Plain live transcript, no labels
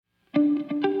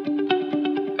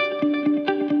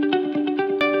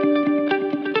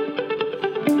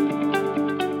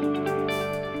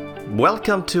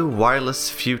Welcome to Wireless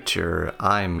Future.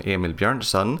 I'm Emil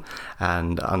Björnsson,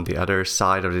 and on the other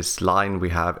side of this line we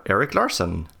have Erik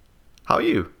Larsson. How are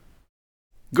you?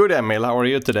 Good, Emil. How are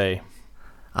you today?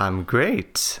 I'm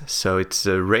great. So it's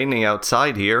raining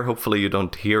outside here. Hopefully you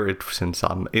don't hear it since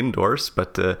I'm indoors,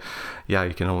 but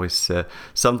you can always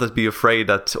sometimes be afraid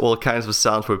that all kinds of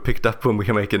sounds were picked up when we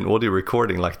make an audio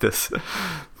recording like this.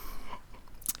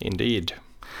 Indeed.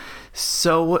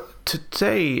 So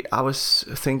today I was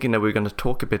thinking that we're going to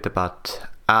talk a bit about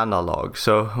analog.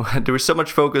 So there is so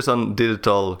much focus on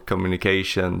digital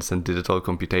communications and digital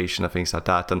computation and things like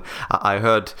that. And I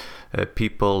heard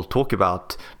people talk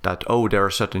about that, there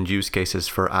are certain use cases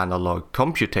for analog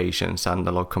computations,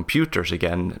 analog computers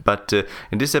again. But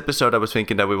in this episode, I was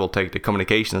thinking that we will take the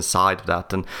communication side of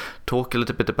that and talk a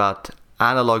little bit about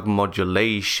analog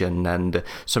modulation and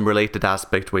some related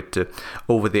aspect with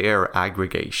over-the-air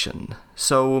aggregation.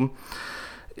 So,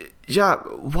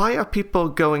 why are people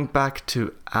going back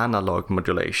to analog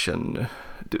modulation?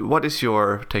 What is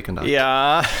your take on that?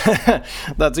 Yeah,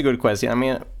 that's a good question. I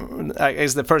mean, I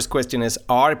guess the first question is,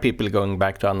 are people going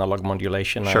back to analog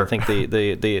modulation? Sure. I think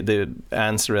the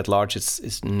answer at large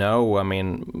is no. I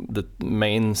mean, the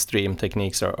mainstream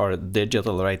techniques are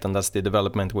digital, right? And that's the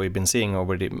development we've been seeing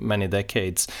over the many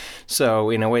decades. So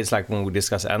in a way, it's like when we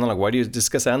discuss analog, why do you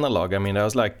discuss analog? I mean, that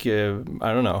was like,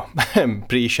 I don't know,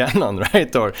 pre-Shannon,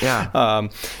 right? Or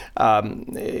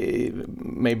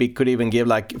maybe could even give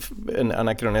like an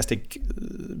anachronistic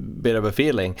bit of a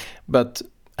feeling. But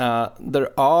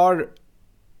there are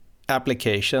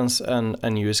applications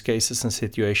and use cases and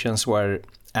situations where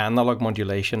analog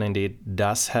modulation indeed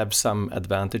does have some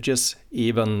advantages,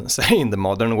 even say in the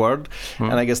modern world.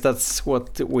 And I guess that's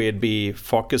what we'd be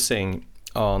focusing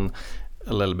on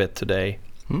a little bit today.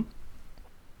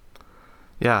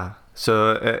 Yeah.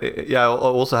 So I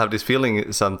also have this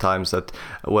feeling sometimes that,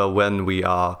 when we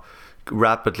are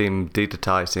rapidly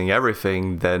digitizing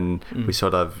everything, then we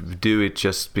sort of do it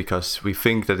just because we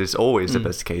think that it's always the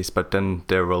best case, but then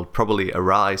there will probably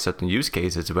arise certain use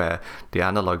cases where the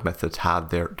analog methods have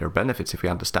their benefits if we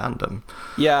understand them.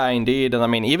 Yeah, indeed. And I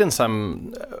mean, even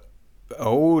some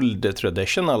old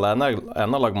traditional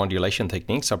analog modulation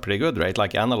techniques are pretty good, right?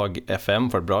 Like analog FM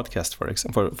for broadcast, for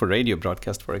example, for radio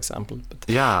broadcast, for example.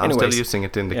 But I'm still using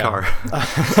it in the car.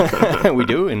 We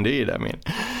do indeed. I mean,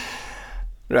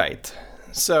 right.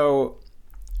 So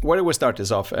where do we start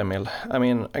this off, Emil? I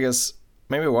mean, I guess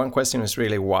maybe one question is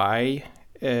really why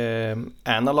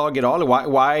analog at all?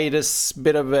 Why this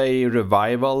bit of a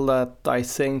revival that I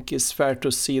think is fair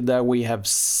to see that we have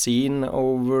seen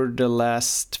over the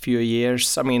last few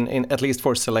years? I mean, at least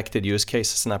for selected use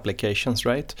cases and applications,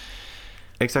 right?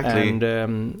 Exactly.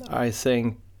 And I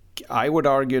think I would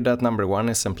argue that number one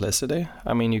is simplicity.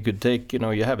 I mean, you could take,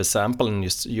 you have a sample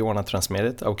and you want to transmit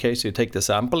it. Okay, so you take the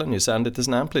sample and you send it as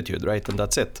an amplitude, right? And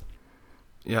that's it.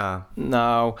 Yeah.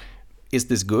 Now, is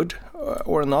this good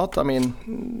or not? I mean,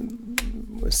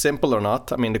 simple or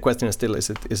not? I mean, the question is still, is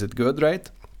it good, right?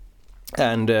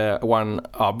 And one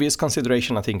obvious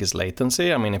consideration, I think, is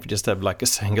latency. I mean, if you just have like a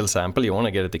single sample, you want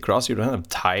to get it across, you don't have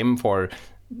time for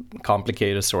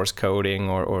complicated source coding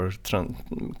or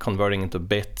converting into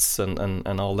bits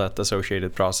and all that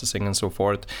associated processing and so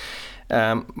forth.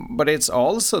 But it's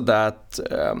also that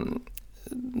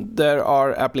there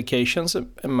are applications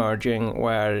emerging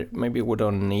where maybe we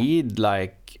don't need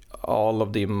like all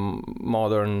of the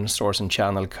modern source and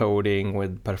channel coding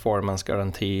with performance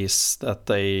guarantees that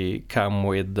they come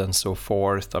with and so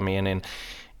forth. I mean,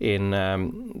 in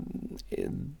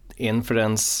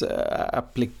inference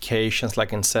applications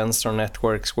like in sensor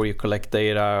networks where you collect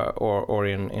data or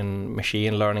in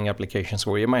machine learning applications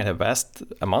where you might have vast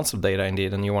amounts of data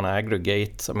indeed and you want to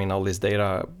aggregate, I mean, all this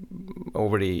data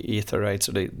over the ether, right?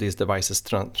 So these devices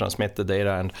transmit the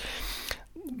data and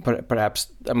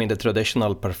perhaps, I mean, the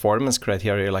traditional performance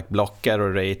criteria like block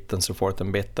error rate and so forth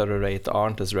and bit error rate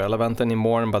aren't as relevant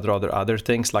anymore, but rather other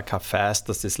things like how fast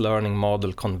does this learning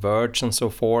model converge and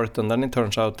so forth. And then it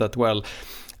turns out that,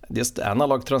 just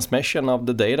analog transmission of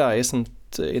the data isn't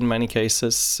in many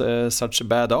cases such a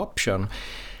bad option.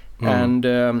 And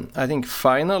I think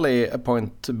finally a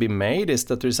point to be made is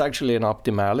that there's actually an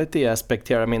optimality aspect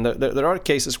here. I mean, there are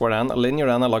cases where linear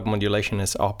analog modulation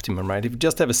is optimum, right? If you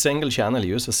just have a single channel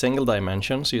use, a single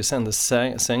dimension, so you send a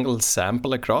single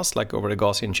sample across, like over the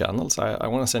Gaussian channels, I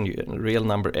want to send you a real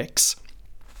number X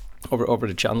over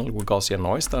the channel with Gaussian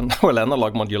noise, then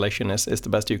analog modulation is the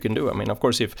best you can do. I mean, of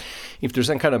course, if there's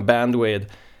some kind of bandwidth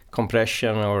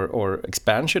compression or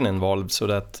expansion involved, so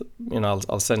that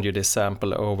I'll send you this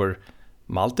sample over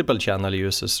multiple channel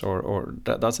uses, or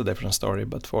that's a different story.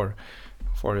 But for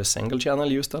for a single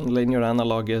channel used on linear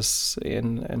analog is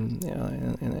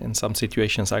in some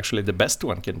situations actually the best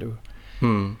one can do.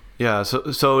 Yeah,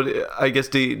 so I guess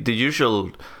the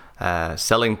usual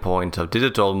selling point of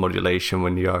digital modulation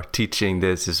when you are teaching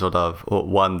this is sort of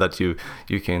one that you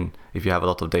can, if you have a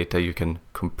lot of data, you can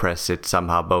compress it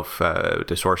somehow, both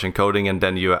the source encoding and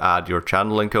then you add your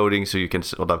channel encoding, so you can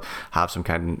sort of have some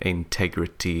kind of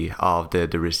integrity of the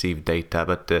received data.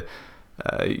 But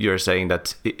you're saying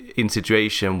that in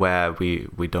situation where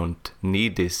we don't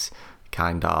need this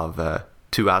kind of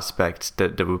two aspects,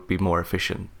 that there would be more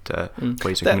efficient ways of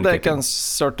communicating. There can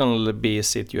certainly be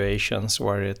situations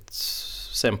where it's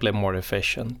simply more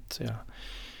efficient. Yeah.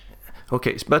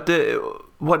 Okay, but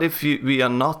what if we are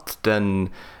not then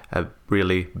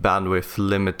really bandwidth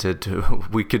limited?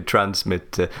 We could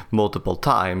transmit multiple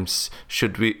times.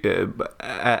 Should we?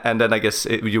 And then I guess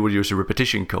you would use a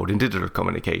repetition code in digital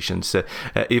communications.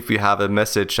 If we have a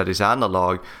message that is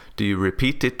analog, do you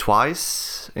repeat it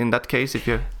twice in that case?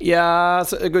 Yeah,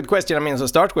 it's a good question. I mean, to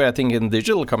start with, I think in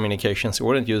digital communications, you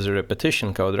wouldn't use a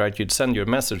repetition code, right? You'd send your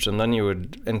message and then you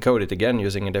would encode it again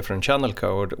using a different channel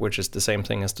code, which is the same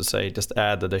thing as to say just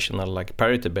add additional like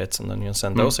parity bits and then you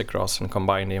send those across and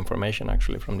combine the information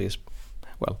actually from these,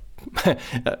 well,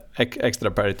 extra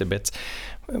parity bits.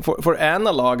 For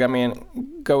analog, I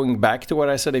mean, going back to what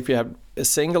I said, if you have a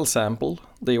single sample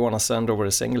that you want to send over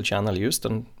a single channel used,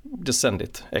 then just send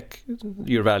it,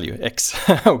 your value, X,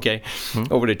 okay,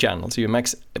 over the channel. So you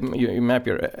map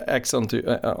your X onto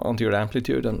your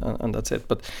amplitude and that's it.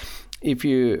 But if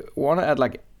you want to add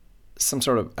like some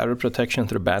sort of error protection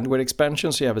through bandwidth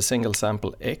expansion, so you have a single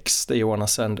sample X that you want to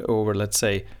send over, let's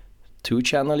say, 2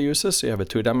 channel uses, so you have a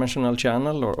 2-dimensional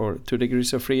channel or 2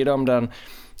 degrees of freedom, then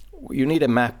you need a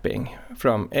mapping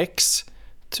from X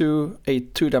to a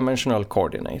 2-dimensional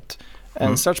coordinate.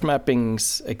 And such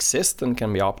mappings exist and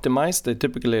can be optimized. They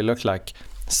typically look like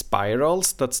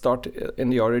spirals that start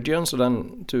in the origin. So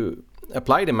then to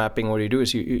apply the mapping, what you do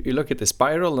is you look at the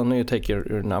spiral and then you take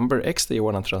your number X that you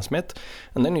want to transmit,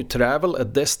 and then you travel a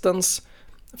distance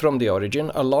from the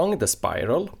origin along the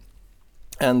spiral.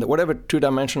 And whatever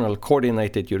 2-dimensional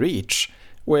coordinate that you reach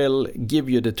will give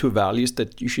you the 2 values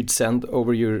that you should send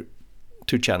over your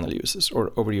 2 channel uses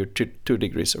or over your 2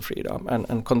 degrees of freedom.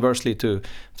 And conversely to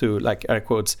like air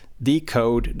quotes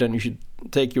decode, then you should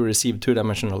take your received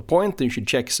 2-dimensional point and you should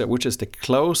check which is the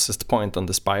closest point on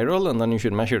the spiral, and then you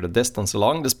should measure the distance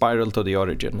along the spiral to the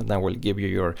origin, and that will give you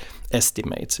your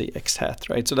estimate, say X hat,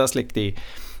 right? So that's like the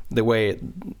way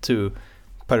to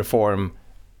perform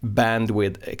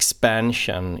bandwidth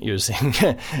expansion using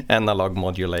analog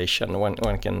modulation. One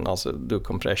can also do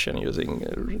compression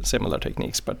using similar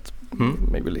techniques, but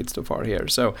maybe leads too far here.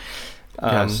 So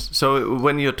yes. So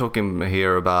when you're talking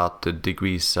here about the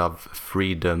degrees of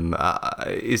freedom,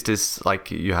 is this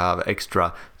like you have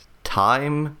extra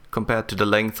time compared to the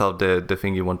length of the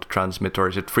thing you want to transmit, or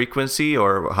is it frequency,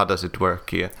 or how does it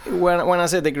work here? When I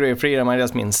say degree of freedom, I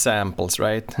just mean samples,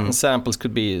 right? And samples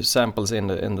could be samples in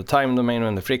the time domain or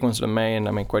in the frequency domain.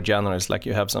 I mean, quite general, it's like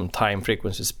you have some time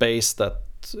frequency space that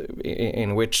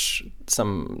in which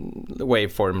some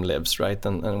waveform lives, right?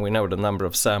 And we know the number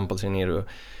of samples you need to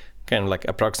kind of like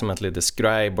approximately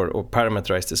describe or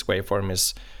parameterize this waveform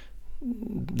is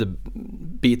the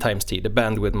b times t, the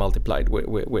bandwidth multiplied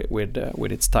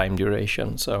with its time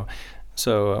duration. So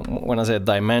when I say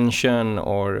dimension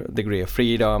or degree of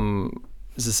freedom,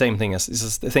 it's the same thing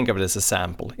as think of it as a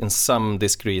sample in some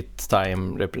discrete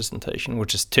time representation,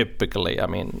 which is typically, I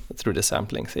mean, through the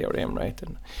sampling theorem, right?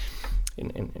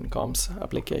 In comms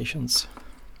applications.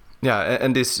 Yeah,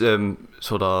 and this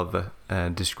sort of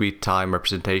discrete time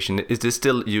representation, is this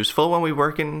still useful when we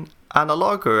work in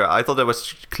analog, or I thought that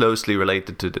was closely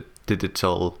related to the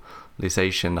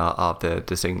digitalization of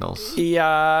the signals?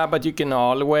 Yeah, but you can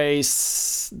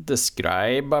always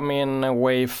describe, I mean, a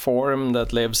waveform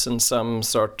that lives in some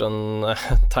certain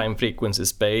time frequency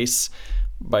space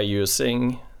by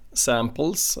using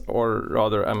samples, or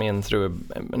rather, I mean, through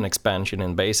an expansion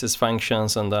in basis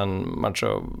functions, and then much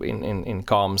of in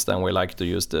comms, then we like to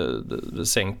use the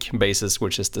sync basis,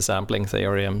 which is the sampling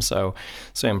theorem. So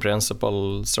in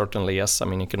principle, certainly yes. I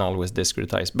mean, you can always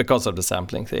discretize because of the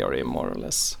sampling theorem, more or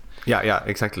less. Yeah,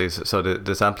 exactly. So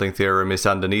the sampling theorem is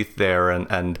underneath there,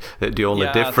 and the only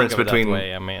difference between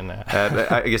I mean,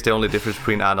 I guess the only difference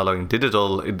between analog and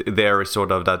digital there is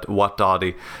sort of that what are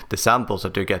the samples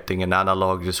that you're getting in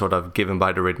analog is sort of given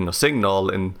by the original signal,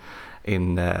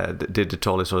 in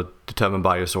digital is sort of determined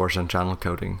by your source and channel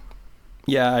coding.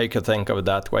 Yeah, you could think of it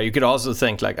that way. You could also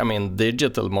think like, I mean,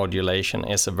 digital modulation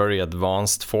is a very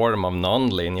advanced form of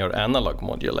nonlinear analog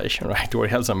modulation, right? Where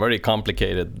you have some very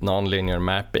complicated nonlinear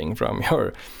mapping from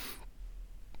your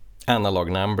analog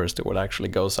numbers to what actually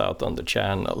goes out on the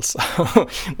channels.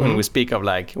 When we speak of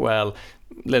like, well,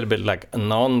 a little bit like a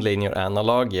non-linear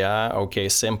analog, yeah, okay,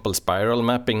 simple spiral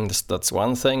mapping, that's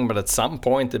one thing, but at some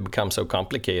point it becomes so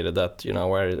complicated that, you know,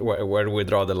 where do we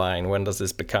draw the line? When does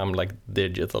this become like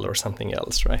digital or something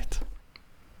else, right?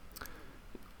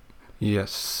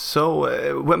 Yes.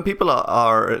 So when people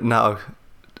are now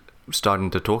starting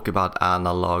to talk about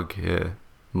analog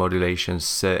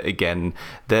modulations again,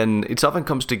 then it often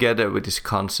comes together with this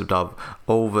concept of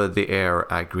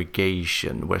over-the-air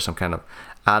aggregation, where some kind of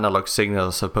analog signal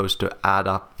is supposed to add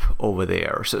up over the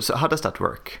air. So how does that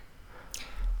work?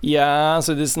 Yeah,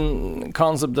 so this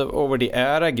concept of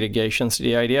over-the-air aggregations,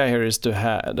 the idea here is to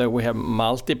have that we have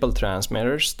multiple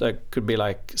transmitters that could be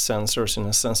like sensors in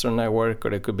a sensor network, or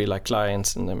they could be like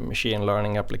clients in the machine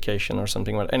learning application or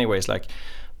something. But anyways, like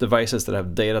devices that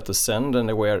have data to send,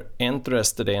 and we're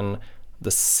interested in the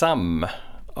sum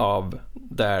of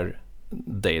their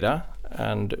data.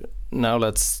 And now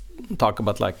let's talk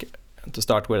about, like, to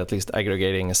start with, at least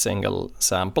aggregating a single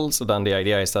sample. So then the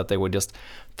idea is that they would just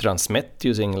transmit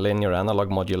using linear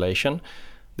analog modulation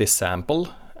this sample,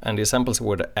 and the samples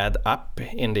would add up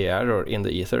in the air or in the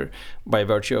ether by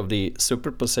virtue of the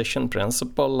superposition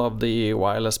principle of the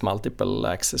wireless multiple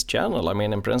access channel. I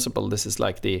mean, in principle, this is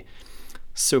like the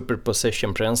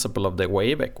superposition principle of the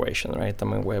wave equation, right? I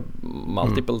mean, we have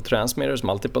multiple transmitters,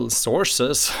 multiple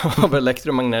sources of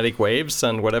electromagnetic waves,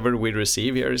 and whatever we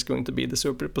receive here is going to be the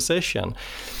superposition.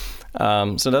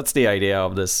 So that's the idea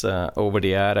of this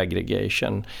over-the-air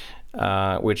aggregation,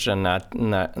 which then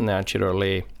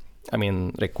naturally, I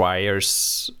mean,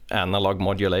 requires analog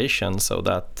modulation so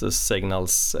that the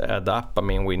signals add up. I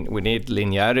mean, we need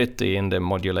linearity in the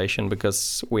modulation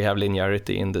because we have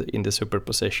linearity in the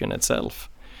superposition itself.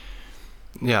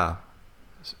 Yeah.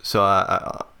 So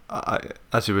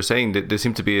as you were saying, there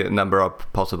seem to be a number of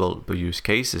possible use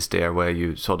cases there where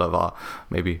you sort of are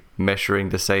maybe measuring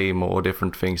the same or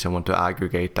different things and want to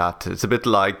aggregate that. It's a bit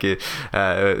like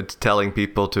telling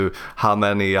people to how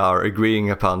many are agreeing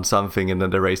upon something, and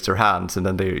then they raise their hands, and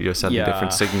then you're sending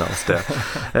different signals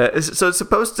there. So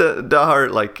suppose there are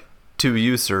like two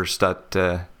users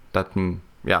that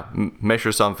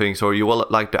measure some things, or you will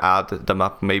like to add them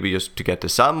up, maybe just to get the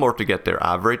sum or to get their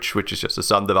average, which is just the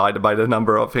sum divided by the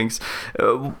number of things.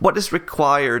 What is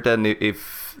required then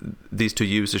if these two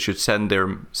users should send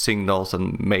their signals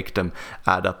and make them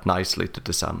add up nicely to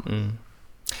the sum?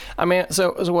 I mean,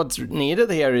 so what's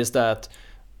needed here is that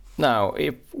now,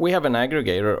 if we have an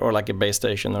aggregator or like a base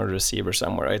station or a receiver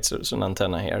somewhere, right? So it's an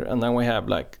antenna here, and then we have,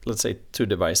 like, let's say two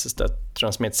devices that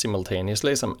transmit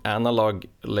simultaneously some analog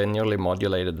linearly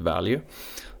modulated value.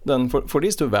 Then for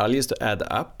these two values to add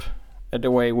up the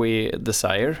way we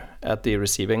desire at the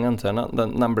receiving antenna,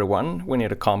 then number one, we need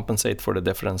to compensate for the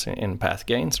difference in path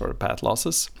gains or path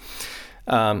losses.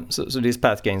 So these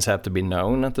path gains have to be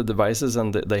known at the devices,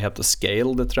 and they have to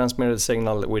scale the transmitted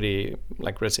signal with the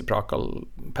like reciprocal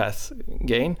path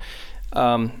gain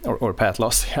or path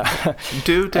loss. Yeah.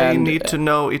 Do they need to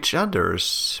know each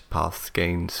other's path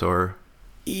gains, or?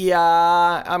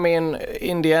 Yeah, I mean,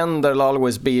 in the end, there'll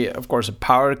always be, of course, a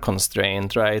power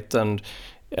constraint, right? And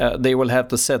they will have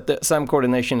to set some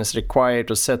coordination is required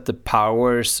to set the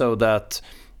power so that,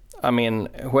 I mean,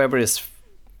 whoever is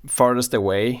farthest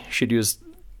away should use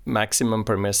maximum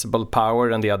permissible power,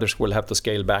 and the others will have to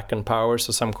scale back in power.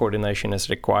 So some coordination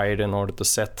is required in order to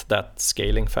set that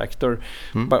scaling factor.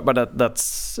 But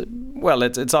that's, well,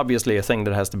 it's obviously a thing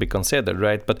that has to be considered,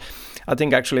 right? But I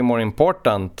think actually more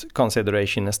important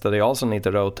consideration is that they also need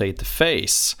to rotate the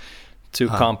phase to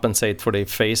compensate for the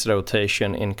phase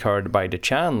rotation incurred by the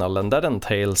channel, and that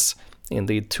entails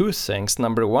indeed two things.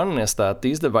 Number one is that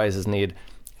these devices need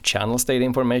channel state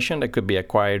information that could be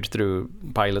acquired through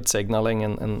pilot signaling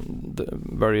in the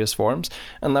various forms.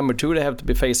 And number two, they have to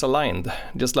be phase aligned.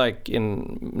 Just like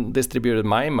in distributed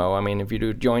MIMO, I mean, if you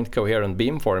do joint coherent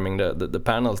beamforming, the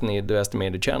panels need to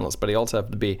estimate the channels, but they also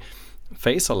have to be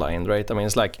phase aligned, right? I mean,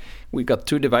 it's like we got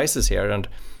two devices here, and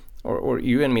or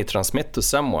you and me transmit to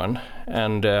someone,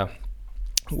 and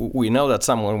we know that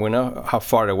someone, we know how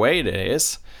far away it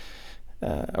is.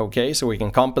 Okay, so we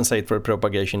can compensate for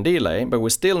propagation delay, but we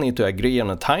still need to agree on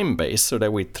a time base so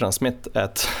that we transmit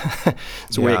at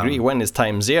we agree when is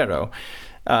time zero.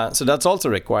 So that's also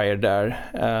required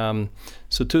there.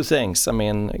 So two things, I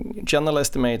mean, channel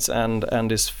estimates and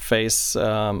this phase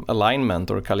alignment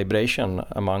or calibration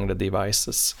among the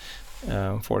devices.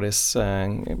 for this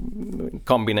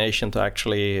combination to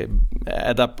actually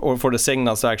add up, or for the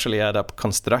signals to actually add up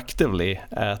constructively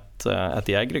at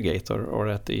the aggregator or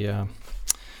at the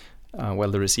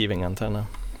the receiving antenna.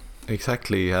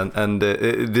 Exactly, and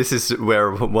this is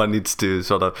where one needs to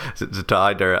sort of to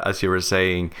either, as you were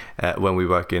saying, when we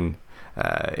work in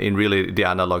really the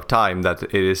analog time, that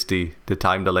it is the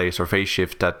time delays or phase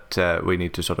shift that we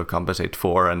need to sort of compensate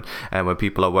for, and when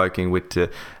people are working with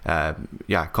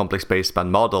complex baseband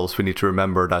models, we need to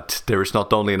remember that there is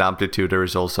not only an amplitude, there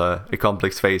is also a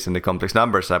complex phase and the complex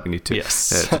numbers that we need to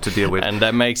to deal with, and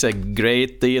that makes a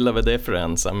great deal of a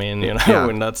difference. I mean,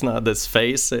 when that's not, this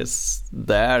phase is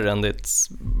there, and it's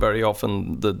very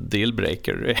often the deal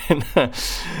breaker in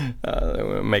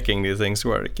making these things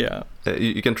work.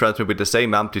 You can transmit with the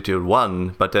same amplitude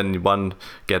 1, but then one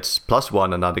gets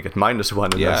 +1, another gets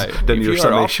 -1, and then your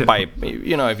summation.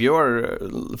 If your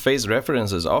phase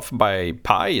reference is off by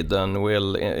pi, then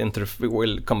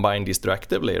we'll combine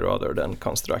destructively rather than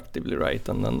constructively, right?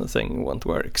 And then the thing won't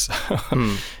work. So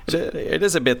it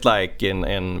is a bit like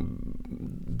in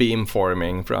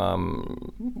beamforming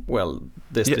from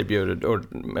distributed or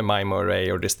a MIMO array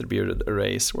or distributed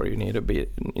arrays, where you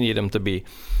need them to be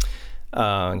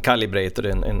calibrated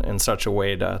in such a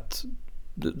way that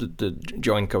the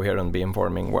joint coherent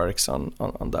beamforming works on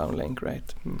downlink,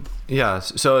 right? Yeah,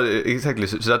 so exactly.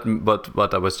 So that, but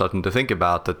what I was starting to think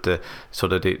about, that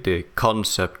the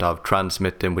concept of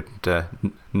transmitting with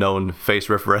known phase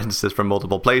references from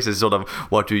multiple places, sort of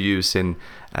what you use in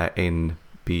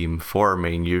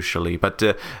beamforming usually, but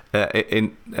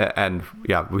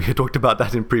we talked about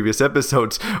that in previous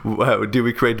episodes. Do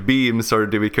we create beams or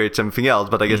do we create something else?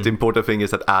 But I guess the important thing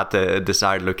is that at a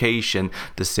desired location,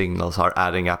 the signals are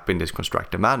adding up in this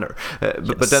constructive manner.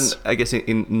 But then I guess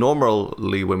in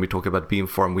normally when we talk about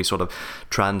beamform, we sort of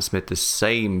transmit the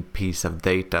same piece of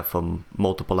data from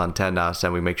multiple antennas,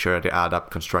 and we make sure they add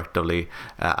up constructively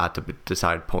at the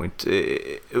desired point.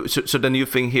 So the new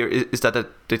thing here is that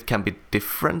it can be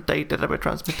different data that we're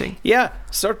transmitting? Yeah,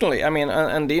 certainly. I mean,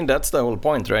 and that's the whole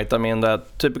point, right? I mean,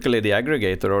 that typically the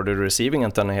aggregator or the receiving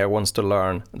antenna here wants to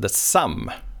learn the sum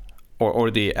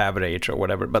or the average or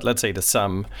whatever. But let's say the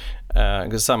sum,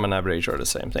 because sum and average are the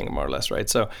same thing, more or less, right?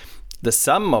 So the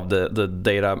sum of the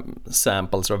data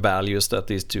samples or values that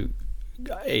these two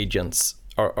agents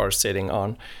are sitting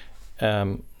on.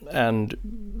 And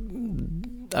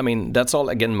I mean, that's all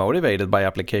again motivated by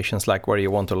applications like where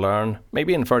you want to learn,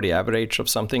 maybe infer the average of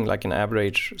something like an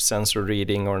average sensor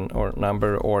reading or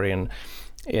number, or in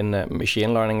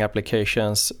machine learning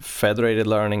applications. Federated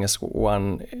learning is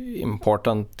one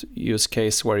important use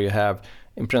case where you have,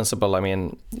 in principle, I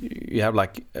mean, you have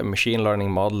like a machine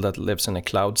learning model that lives in a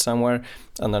cloud somewhere,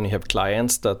 and then you have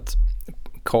clients that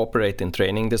cooperate in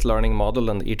training this learning model,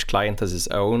 and each client has its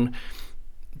own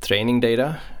training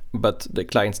data, but the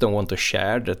clients don't want to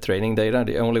share the training data.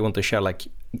 They only want to share like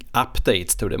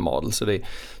updates to the model. So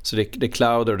the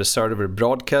cloud or the server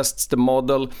broadcasts the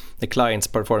model, the clients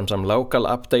perform some local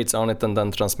updates on it, and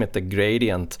then transmit the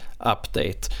gradient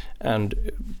update.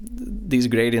 And these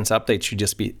gradients updates should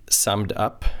just be summed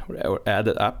up or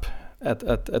added up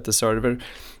at the server.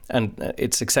 And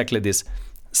it's exactly this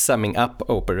summing up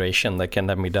operation that can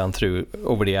then be done through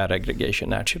over-the-air aggregation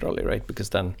naturally, right? Because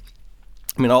then,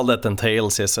 I mean, all that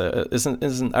entails is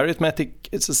an arithmetic.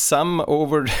 It's a sum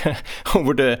over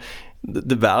the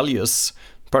values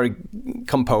per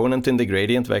component in the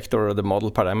gradient vector or the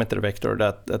model parameter vector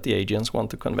that the agents want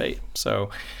to convey. So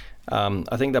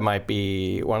I think that might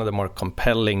be one of the more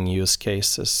compelling use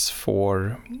cases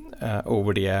for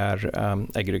over-the-air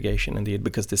aggregation, indeed,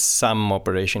 because the sum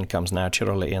operation comes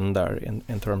naturally in there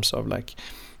in terms of like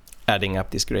adding up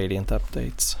these gradient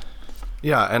updates.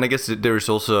 Yeah, and I guess there's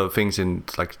also things in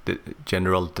like the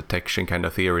general detection kind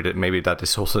of theory that maybe that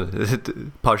is also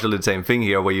partially the same thing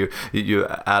here, where you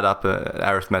add up an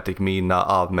arithmetic mean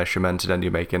of measurements, and then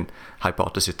you make an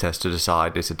hypothesis test to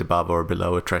decide is it above or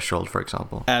below a threshold, for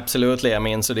example. Absolutely. I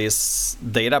mean, so these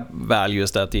data values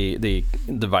that the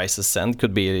devices send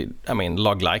could be, I mean,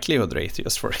 log likelihood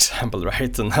ratios, for example,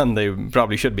 right? And then they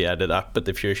probably should be added up at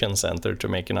the fusion center to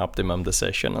make an optimum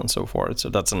decision and so forth. So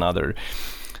that's another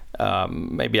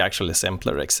maybe actually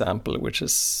simpler example, which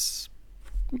is,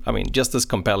 I mean, just as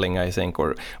compelling, I think,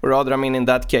 or rather, I mean, in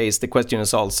that case, the question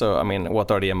is also, I mean, what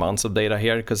are the amounts of data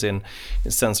here? Because in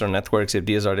sensor networks, if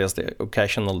these are just the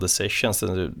occasional decisions,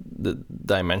 then the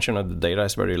dimension of the data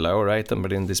is very low, right?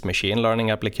 But in this machine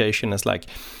learning application, it's like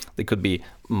there could be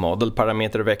model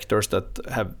parameter vectors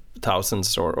that have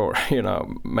thousands or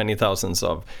many thousands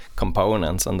of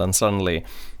components, and then suddenly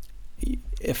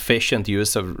efficient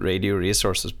use of radio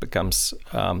resources becomes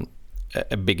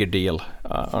a bigger deal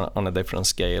on a different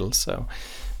scale. So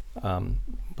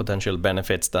potential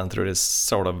benefits then through this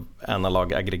sort of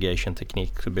analog aggregation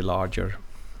technique could be larger.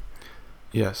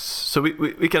 Yes, so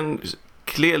we can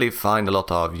clearly find a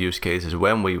lot of use cases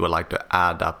when we would like to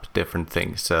add up different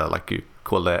things, like you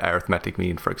call the arithmetic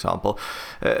mean, for example.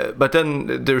 But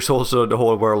then there's also the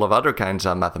whole world of other kinds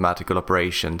of mathematical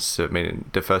operations. I mean,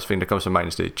 the first thing that comes to mind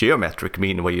is the geometric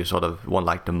mean, where you sort of want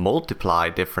like to multiply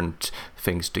different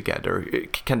things together.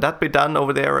 Can that be done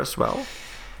over there as well?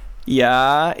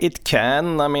 Yeah, it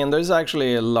can. I mean, there's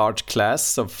actually a large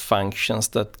class of functions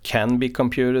that can be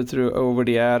computed through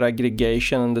over-the-air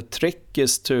aggregation, and the trick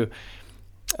is to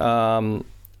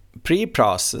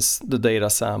pre-process the data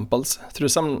samples through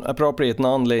some appropriate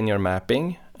nonlinear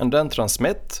mapping, and then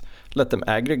transmit, let them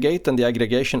aggregate, and the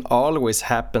aggregation always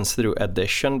happens through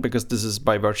addition, because this is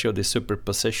by virtue of the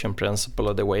superposition principle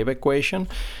of the wave equation.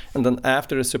 And then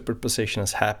after the superposition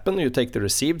has happened, you take the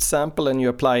received sample and you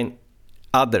apply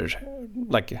other,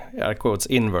 like air quotes,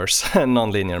 inverse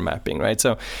nonlinear mapping, right?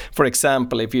 So, for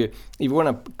example, if you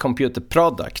want to compute the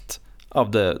product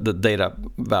of the data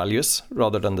values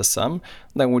rather than the sum,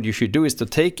 then what you should do is to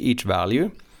take each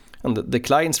value, and the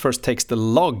client first takes the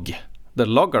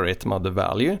logarithm of the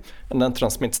value, and then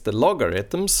transmits the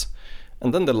logarithms,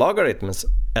 and then the logarithms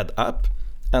add up,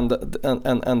 and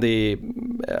the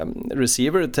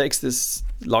receiver takes these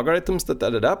logarithms that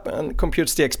added up and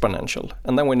computes the exponential.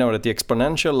 And then we know that the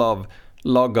exponential of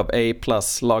log of a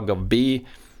plus log of b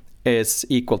is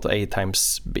equal to a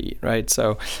times b, right?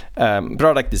 So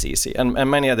product is easy, and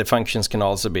many other functions can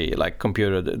also be like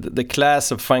computed. The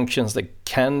class of functions that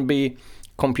can be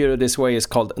computed this way is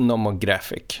called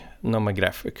nomographic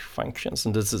functions,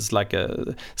 and this is like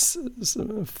a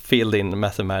field in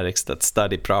mathematics that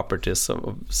study properties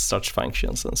of such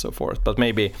functions and so forth. But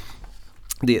maybe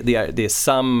the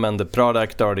sum and the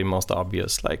product are the most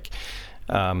obvious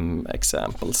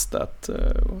examples that.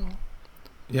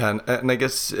 Yeah, and I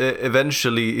guess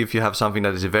eventually, if you have something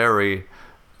that is very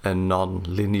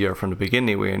non-linear from the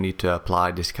beginning, where you need to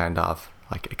apply this kind of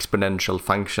like exponential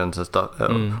functions and stuff,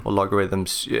 or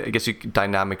logarithms, I guess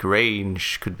dynamic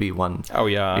range could be one. Oh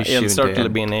yeah, it'll certainly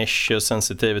be an issue.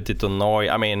 Sensitivity to noise.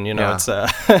 I mean, it's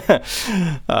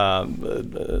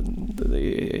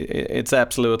it's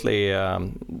absolutely.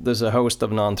 There's a host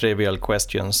of non-trivial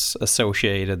questions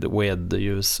associated with the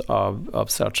use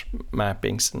of such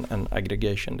mappings and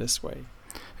aggregation this way.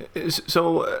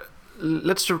 So.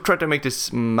 Let's try to make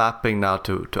this mapping now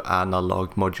to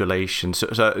analog modulation.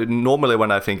 So normally when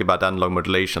I think about analog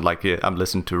modulation, like I'm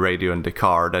listening to radio in the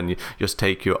car, then you just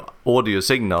take your audio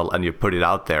signal and you put it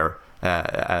out there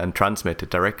and transmit it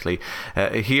directly.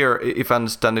 Here, if I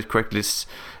understand it correctly,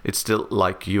 it's still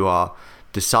like you are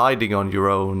deciding on your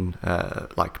own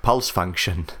like pulse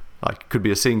function. Like could be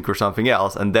a sync or something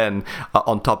else, and then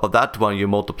on top of that one you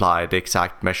multiply the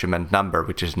exact measurement number,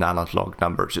 which is an analog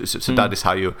number. So that is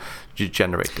how you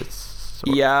generate it.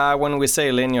 Yeah, when we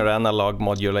say linear analog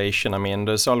modulation, I mean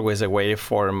there's always a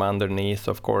waveform underneath,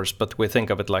 of course, but we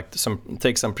think of it like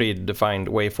take some predefined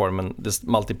waveform and just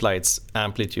multiply its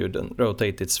amplitude and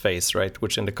rotate its phase, right?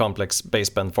 Which in the complex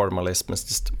baseband formalism is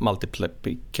just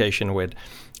multiplication with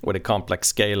a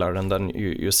complex scalar, and then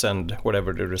you send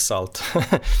whatever the result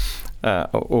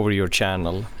over your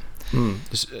channel.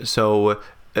 So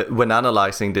when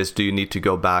analyzing this, do you need to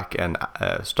go back and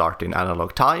start in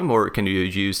analog time, or can you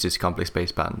use these complex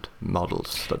baseband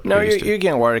models? No, you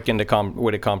can work in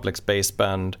with a complex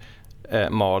baseband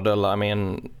model. I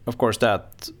mean, of course,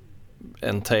 that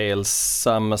entails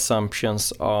some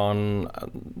assumptions on,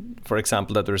 for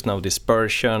example, that there is no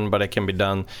dispersion, but it can be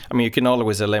done. I mean, you can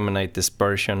always eliminate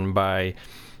dispersion by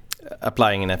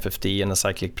applying an FFT and a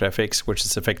cyclic prefix, which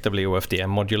is effectively OFDM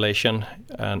modulation.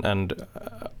 And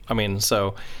I mean,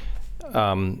 so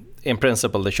in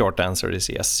principle, the short answer is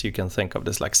yes. You can think of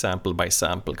this like sample by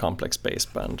sample complex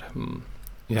baseband.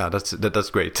 Yeah, that's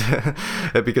great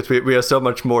because we are so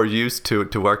much more used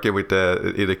to working with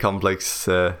the complex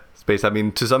space. I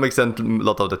mean, to some extent, a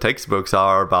lot of the textbooks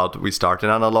are about we start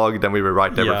in analog, then we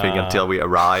rewrite everything until we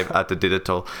arrive at the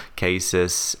digital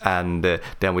cases, and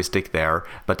then we stick there.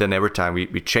 But then every time we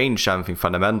change something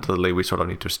fundamentally, we sort of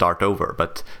need to start over.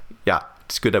 But yeah,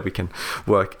 it's good that we can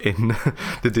work in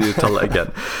the digital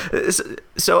again.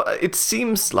 So it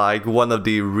seems like one of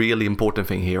the really important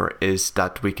thing here is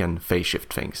that we can phase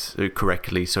shift things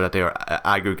correctly so that they are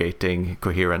aggregating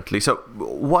coherently. So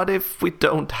what if we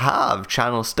don't have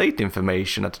channel state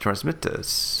information at the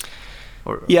transmitters?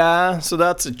 Yeah, so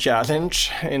that's a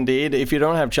challenge indeed. If you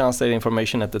don't have channel state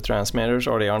information at the transmitters,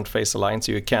 or they aren't phase aligned,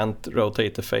 so you can't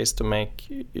rotate the phase to make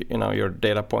your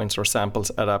data points or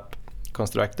samples add up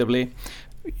constructively,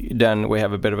 then we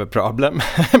have a bit of a problem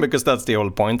because that's the whole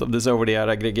point of this over-the-air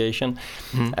aggregation.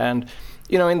 And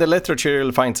in the literature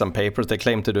you'll find some papers that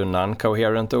claim to do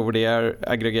non-coherent over-the-air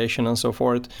aggregation and so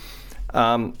forth.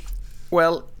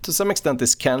 Well, to some extent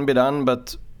this can be done,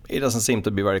 but it doesn't seem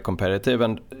to be very competitive.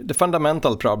 And the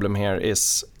fundamental problem here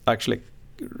is actually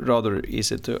rather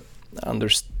easy to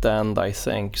understand, I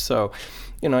think. So,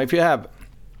 if you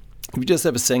just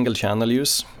have a single channel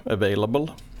use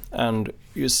available, and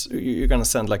you're going to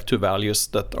send like two values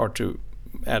that are to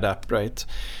add up, right,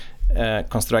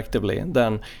 constructively,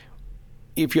 then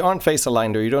if you aren't phase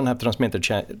aligned or you don't have transmitter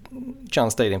channel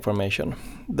state information,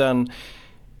 then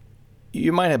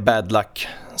you might have bad luck,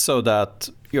 so that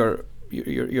you're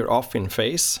off in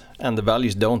phase and the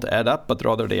values don't add up, but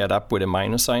rather they add up with a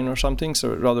minus sign or something.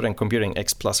 So rather than computing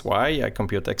x plus y, I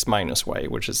compute x minus y,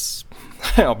 which is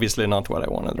obviously not what I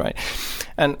wanted, right?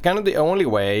 And kind of the only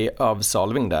way of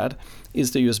solving that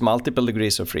is to use multiple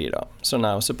degrees of freedom. So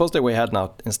now suppose that we had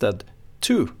now instead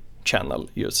 2 channel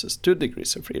uses, 2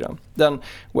 degrees of freedom. Then,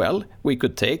 well, we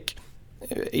could take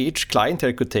each client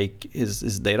here could take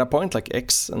his data point, like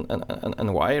x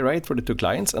and y, right, for the 2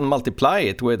 clients, and multiply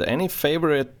it with any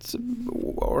favorite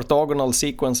orthogonal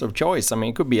sequence of choice. I mean,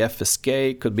 it could be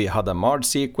FSK, could be Hadamard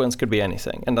sequence, could be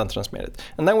anything, and then transmit it.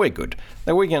 And then we're good.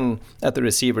 Then we can, at the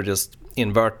receiver, just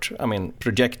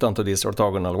project onto these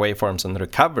orthogonal waveforms and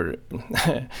recover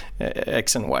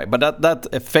x and y. But that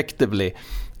effectively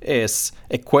is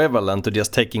equivalent to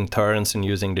just taking turns and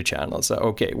using the channel. So,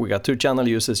 okay, we got 2 channel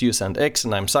uses, you send X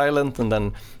and I'm silent, and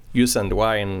then you send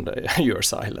Y and you're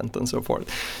silent, and so forth.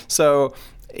 So,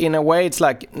 in a way, it's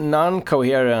like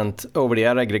non-coherent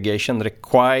over-the-air aggregation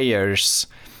requires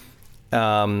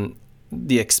the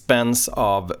expense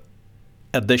of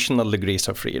additional degrees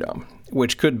of freedom,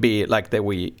 which could be like that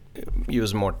we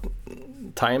use more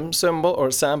time symbol or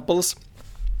samples,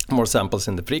 more samples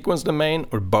in the frequency domain,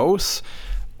 or both,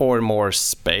 or more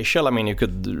spatial. I mean, you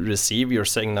could receive your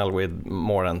signal with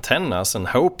more antennas and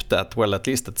hope that, well, at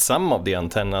least at some of the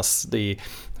antennas, the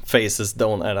phases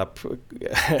don't add up.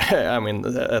 I mean,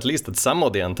 at least at some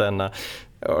of the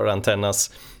antennas,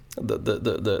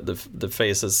 the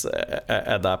phases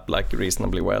add up like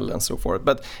reasonably well and so forth.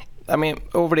 But I mean,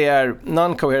 over-the-air,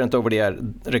 non-coherent over-the-air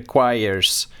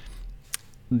requires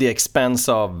the expense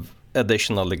of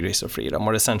additional degrees of freedom,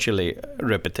 or essentially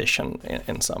repetition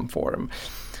in some form.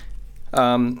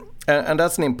 And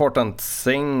that's an important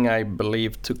thing, I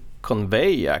believe, to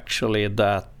convey, actually,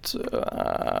 that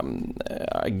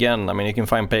again, I mean, you can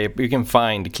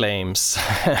find claims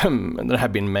that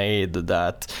have been made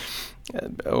that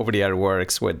over-the-air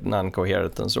works with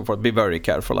non-coherent and so forth. Be very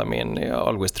careful. I mean,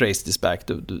 always trace this back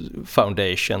to the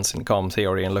foundations in comm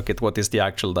theory and look at what is the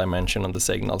actual dimension of the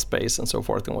signal space and so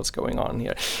forth and what's going on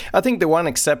here. I think the one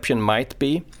exception might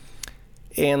be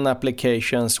in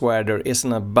applications where there is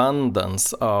an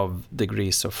abundance of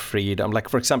degrees of freedom, like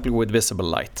for example with visible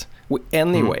light. We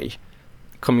anyway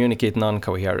communicate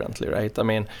non-coherently, right? I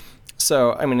mean,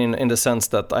 in the sense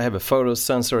that I have a photo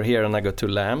sensor here and I got 2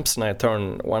 lamps and I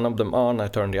turn one of them on, I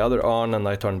turn the other on, and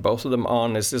I turn both of them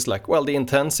on. It's just like, well, the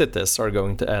intensities are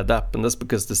going to add up, and that's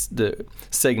because the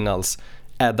signals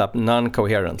add up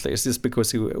non-coherently. It's just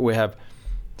because we have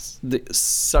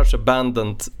such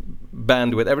abundant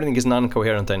bandwidth. Everything is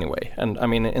non-coherent anyway, and I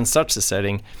mean, in such a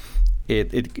setting,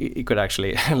 it could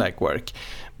actually like work,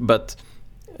 but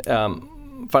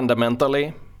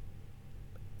fundamentally,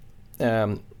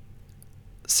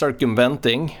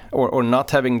 circumventing or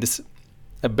not having this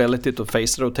ability to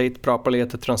phase rotate properly at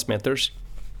the transmitters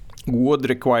would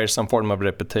require some form of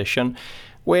repetition,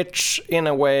 which in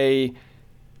a way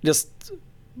just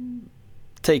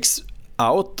takes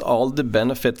out all the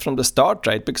benefit from the start,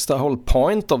 right? Because the whole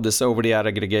point of this over-the-air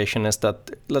aggregation is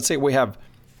that, let's say we have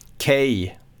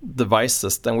k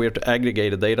devices, then we have to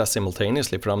aggregate the data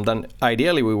simultaneously from, then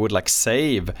ideally we would like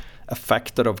save a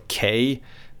factor of k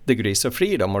degrees of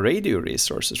freedom or radio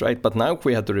resources, right? But now if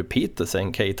we had to repeat the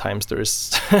thing k times,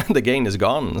 the gain is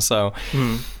gone. So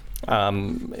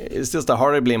it's just a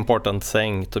horribly important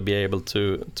thing to be able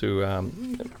to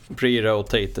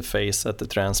pre-rotate the phase at the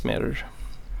transmitter.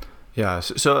 Yeah,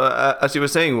 so as you were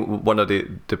saying, one of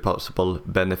the possible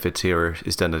benefits here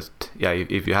is then that,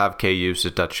 if you have k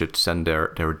users that should send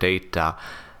their data,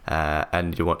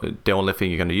 and the only thing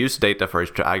you're going to use the data for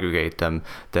is to aggregate them,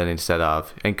 then instead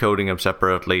of encoding them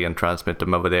separately and transmit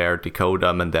them over there, decode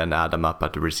them, and then add them up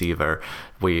at the receiver,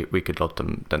 we could let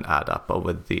them then add up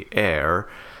over the air.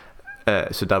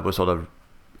 So that was sort of,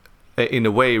 in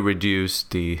a way, reduce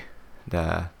the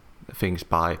things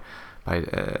by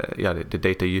the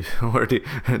data or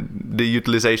the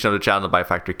utilization of the channel by a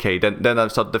factor k, then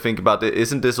I've started to think about it.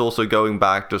 Isn't this also going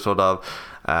back to sort of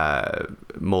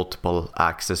multiple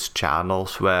access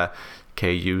channels where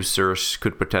k users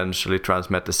could potentially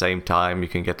transmit at the same time? You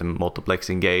can get the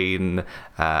multiplexing gain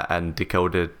and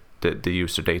decode the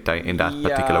user data in that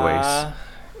particular ways.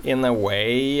 In a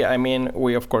way, I mean,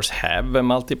 we of course have a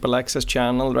multiple access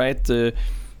channel, right? The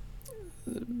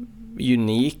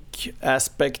unique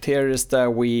aspect here is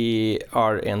that we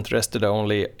are interested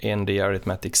only in the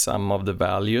arithmetic sum of the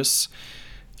values,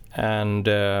 and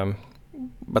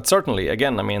but certainly,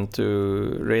 again, I mean,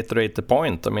 to reiterate the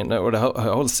point, I mean, or the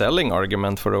whole selling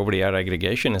argument for over-the-air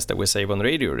aggregation is that we save on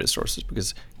radio resources,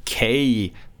 because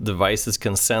k devices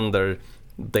can send their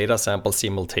data samples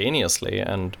simultaneously,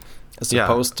 and as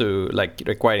opposed to like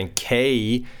requiring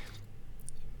k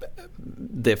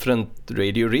different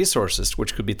radio resources,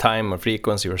 which could be time or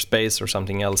frequency or space or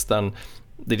something else, then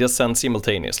they just send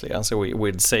simultaneously, and so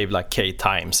we'd save like k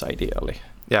times ideally.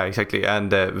 Yeah, exactly.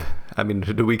 And I mean,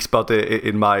 the weak spot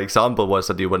in my example was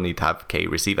that you would need to have k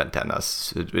receive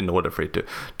antennas in order for it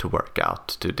to work out,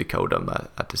 to decode them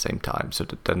at the same time. So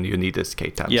then you need this k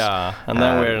times. Yeah, and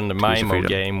then we're in the MIMO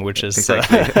game, which is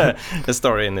exactly a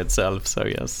story in itself. So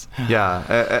yes.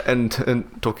 Yeah, and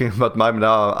talking about MIMO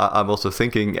now, I'm also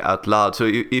thinking out loud. So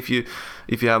if you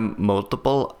have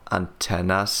multiple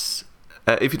antennas.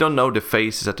 If you don't know the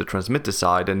phases at the transmitter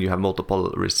side and you have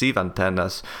multiple receive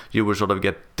antennas, you will sort of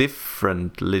get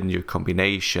different linear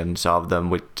combinations of them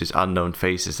with these unknown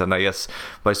phases. And I guess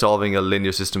by solving a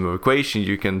linear system of equation,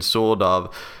 you can sort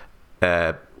of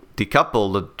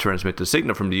decouple the transmitter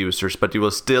signal from the users, but you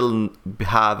will still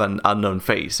have an unknown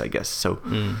phase, I guess. So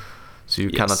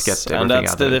you cannot get everything out of it. And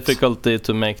that's the difficulty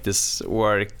to make this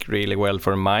work really well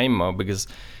for MIMO, because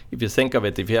if you think of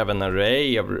it, if you have an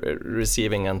array of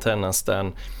receiving antennas,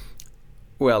 then,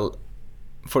 well,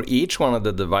 for each one of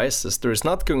the devices, there is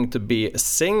not going to be a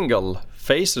single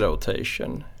phase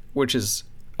rotation, which is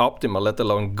optimal, let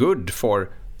alone good for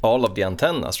all of the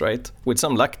antennas, right? With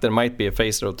some luck, there might be a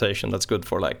phase rotation that's good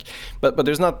for but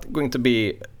there's not going to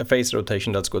be a phase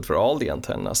rotation that's good for all the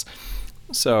antennas.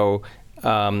 So,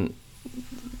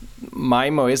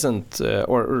 MIMO isn't,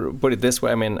 or put it this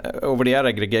way, I mean, over-the-air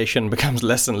aggregation becomes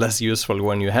less and less useful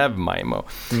when you have MIMO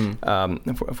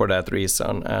for that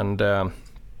reason. And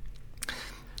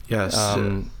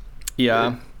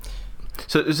yeah.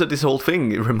 So this whole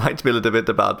thing reminds me a little bit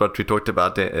about what we talked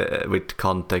about with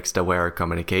context-aware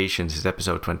communications. It's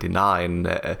episode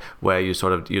 29, where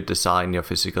you design your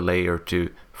physical layer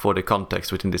for the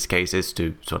context, which in this case is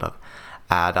to sort of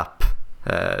add up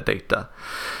data.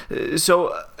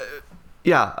 So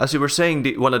as you were saying,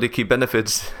 one of the key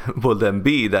benefits will then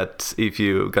be that if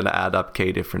you're going to add up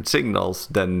k different signals,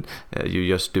 then you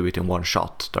just do it in one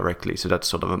shot directly. So that's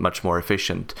sort of much more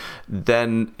efficient.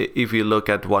 Then if you look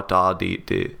at what are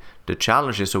the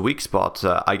challenges or weak spots,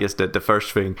 I guess that the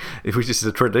first thing, which is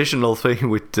the traditional thing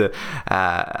with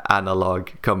analog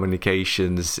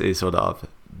communications, is sort of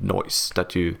noise,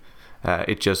 that you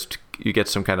get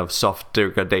some kind of soft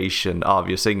degradation of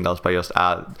your signals by just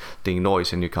adding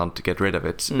noise, and you can't get rid of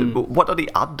it. What are the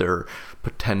other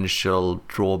potential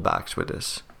drawbacks with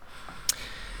this?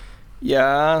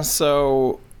 Yeah,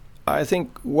 so I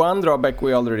think one drawback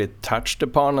we already touched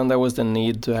upon, and that was the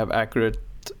need to have accurate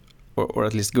or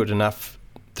at least good enough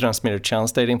transmitter channel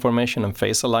state information and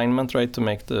phase alignment, right, to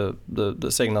make the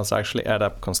signals actually add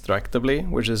up constructively,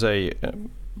 which is a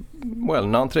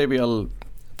non-trivial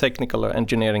technical or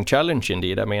engineering challenge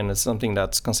indeed. I mean, it's something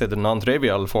that's considered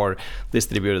non-trivial for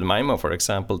distributed MIMO, for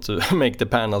example, to make the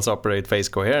panels operate phase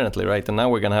coherently, right? And now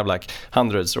we're going to have like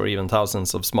hundreds or even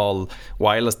thousands of small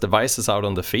wireless devices out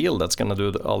on the field that's going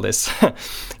to do all this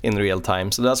in real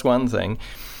time. So that's one thing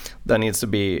that needs to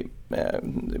be, that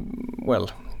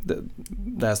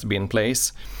has to be in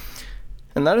place.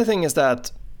 Another thing is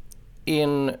that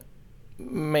in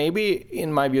my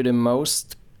view, the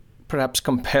most perhaps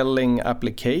compelling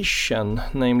application,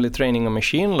 namely training of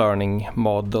machine learning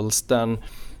models, then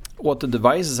what the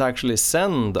devices actually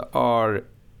send are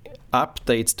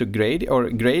updates to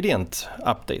gradient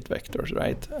update vectors,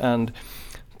 right? And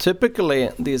typically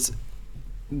these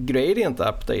gradient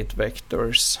update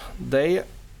vectors, they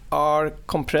are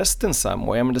compressed in some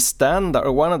way. I mean,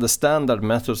 one of the standard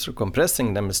methods for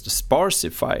compressing them is to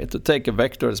sparsify, to take a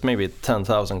vector that's maybe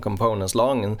 10,000 components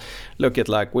long and look at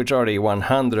which are the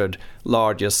 100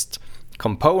 largest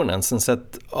components and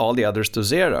set all the others to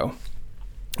 0.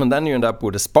 And then you end up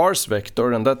with a sparse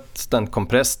vector, and that's then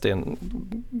compressed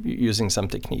in using some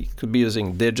technique. Could be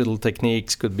using digital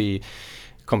techniques, could be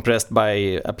compressed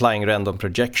by applying random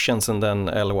projections and then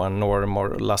L1 norm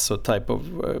or lasso type of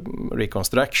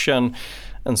reconstruction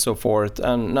and so forth.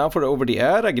 And now for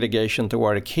over-the-air aggregation to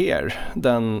work here,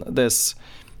 then this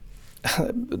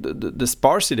the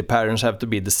sparsity patterns have to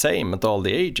be the same at all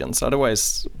the agents,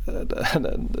 otherwise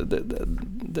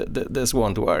this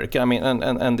won't work. I mean,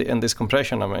 and this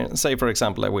compression, I mean, say for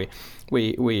example that we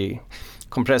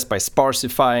compress by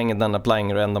sparsifying and then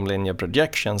applying random linear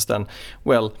projections, then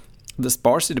well, the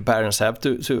sparsity patterns have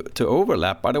to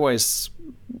overlap, otherwise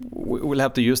we'll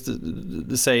have to use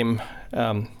the same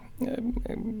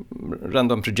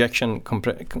random projection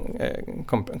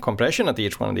compression at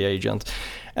each one of the agents.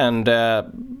 And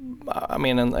I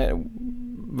mean,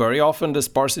 very often the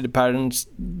sparsity patterns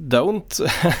aren't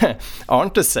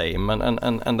the same,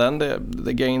 and then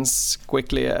the gains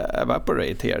quickly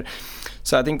evaporate here.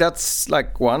 So I think that's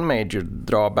like one major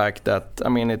drawback, that I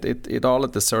mean it all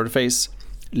at the surface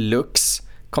looks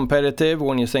competitive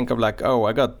when you think of like, oh,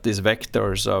 I got these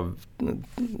vectors of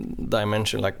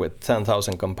dimension like with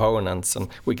 10,000 components and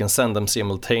we can send them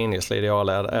simultaneously, they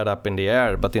all add up in the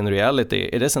air. But in reality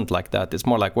it isn't like that. It's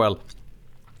more like, well,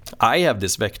 I have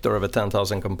this vector of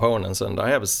 10,000 components and I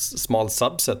have a small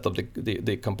subset of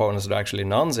the components that are actually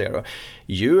non-zero.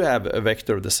 You have a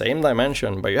vector of the same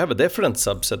dimension, but you have a different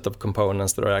subset of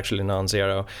components that are actually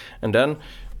non-zero. And then,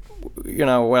 you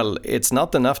know, well, it's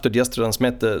not enough to just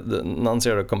transmit the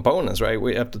non-zero components, right?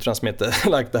 We have to transmit the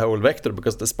whole vector,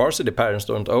 because the sparsity patterns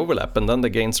don't overlap, and then the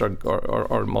gains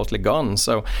are mostly gone.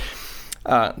 So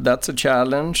that's a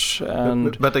challenge.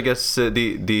 And but I guess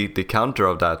the counter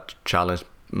of that challenge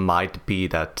might be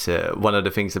that one of the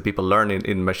things that people learn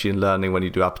in machine learning when you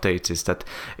do updates is that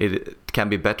it can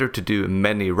be better to do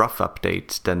many rough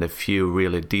updates than a few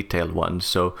really detailed ones.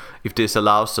 So if this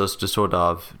allows us to sort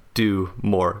of do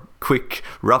more quick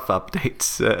rough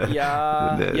updates, then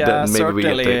maybe certainly. we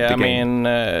get the gain.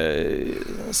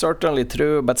 Certainly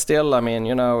true, but still, I mean,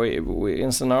 you know, we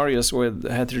in scenarios with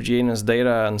heterogeneous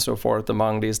data and so forth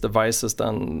among these devices,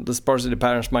 then the sparsity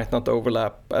patterns might not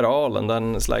overlap at all, and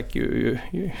then it's like you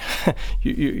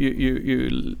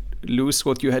lose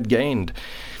what you had gained.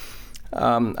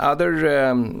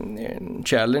 Other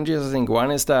challenges, I think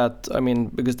one is that, I mean,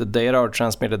 because the data are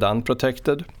transmitted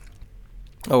unprotected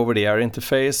over the air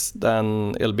interface,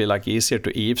 then it'll be like easier to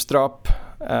eavesdrop,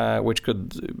 which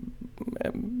could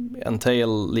entail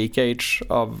leakage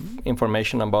of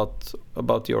information about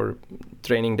your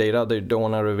training data that you don't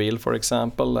want to reveal, for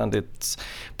example, and it's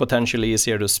potentially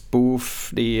easier to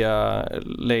spoof the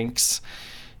links.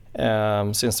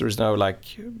 Since there is no,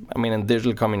 like, I mean, in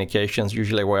digital communications,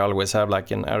 usually we always have like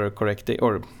an error correcting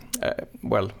or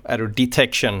error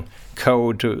detection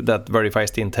code that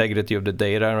verifies the integrity of the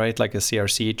data, right? Like a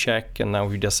CRC check, and now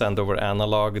we just send over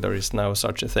analog. There is no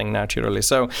such a thing naturally.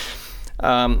 So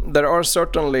there are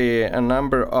certainly a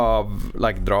number of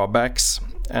like drawbacks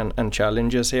and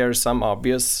challenges here. Some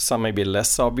obvious, some maybe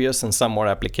less obvious, and some more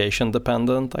application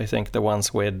dependent. I think the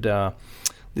ones with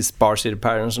the sparsity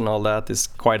patterns and all that is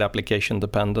quite application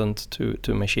dependent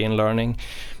to machine learning.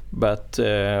 But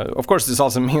of course, this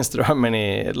also means there are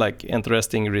many like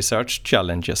interesting research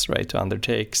challenges, right, to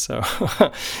undertake. So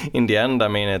in the end, I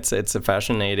mean, it's a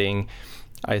fascinating,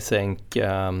 I think,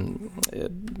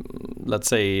 let's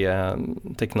say,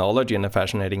 technology and a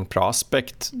fascinating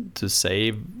prospect to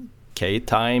save K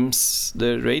times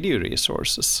the radio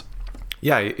resources.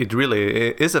 Yeah, it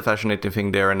really is a fascinating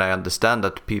thing there, and I understand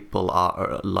that people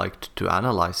are like to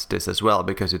analyze this as well,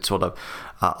 because it's sort of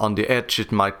on the edge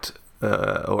it might,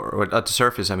 or at the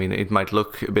surface, I mean, it might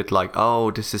look a bit like, oh,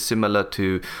 this is similar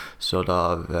to sort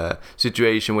of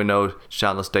situation we know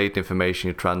channel state information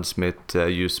you transmit,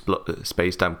 use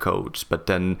spacetime codes. But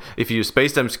then if you use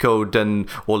spacetime's code, then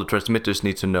all the transmitters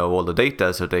need to know all the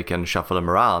data so they can shuffle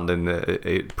them around in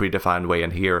a predefined way.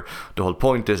 And here, the whole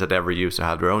point is that every user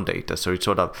have their own data. So it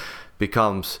sort of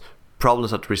becomes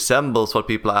problems that resembles what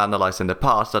people analyzed in the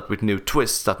past, that with new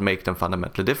twists that make them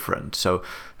fundamentally different. So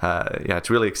yeah,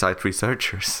 it's really exciting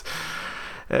researchers.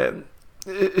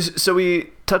 So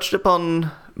we touched upon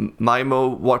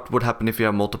MIMO, what would happen if you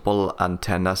have multiple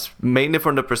antennas, mainly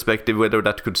from the perspective whether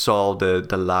that could solve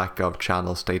the lack of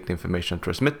channel state information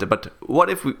transmitted. But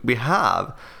what if we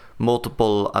have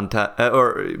multiple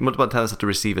antennas at the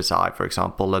receiver side, for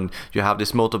example, and you have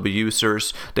these multiple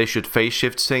users, they should phase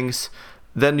shift things.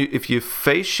 Then if you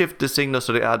phase shift the signals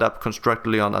so they add up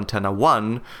constructively on antenna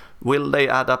 1, will they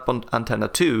add up on antenna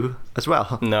 2 as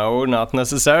well? No, not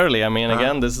necessarily. I mean,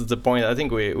 again, this is the point I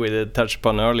think we did touch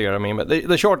upon earlier. I mean, but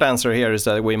the short answer here is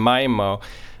that we MIMO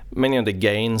many of the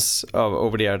gains of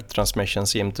over-the-air transmission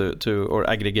seem to or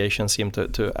aggregation seem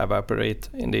to evaporate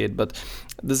indeed. But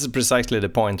this is precisely the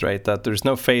point, right? That there's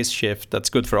no phase shift that's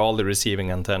good for all the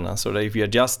receiving antennas. So that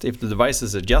if the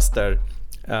devices adjust their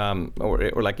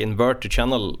or like invert the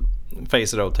channel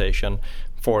phase rotation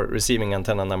for receiving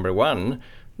antenna number 1,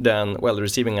 then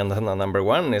receiving antenna number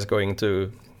 1 is going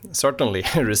to certainly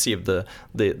receive the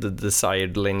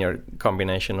desired linear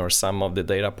combination or sum of the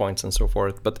data points and so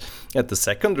forth. But at the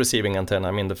second receiving antenna,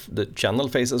 I mean, the channel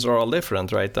phases are all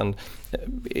different, right? And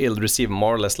it'll receive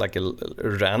more or less like a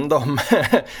random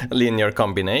linear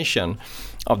combination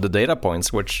of the data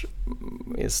points, which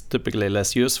is typically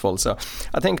less useful. So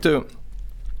I think to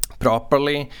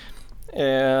properly,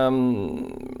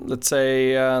 let's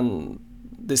say,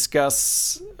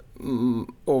 discuss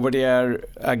over-the-air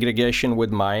aggregation with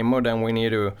MIMO, then we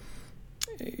need to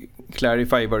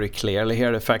clarify very clearly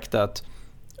here the fact that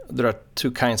there are two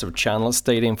kinds of channel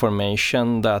state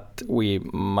information that we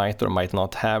might or might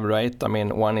not have, right? I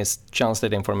mean, one is channel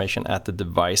state information at the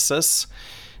devices,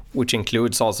 which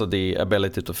includes also the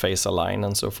ability to phase align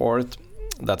and so forth.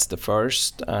 That's the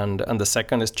first. And the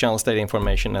second is channel state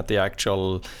information at the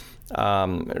actual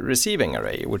receiving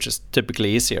array, which is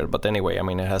typically easier, but anyway, I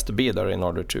mean, it has to be there in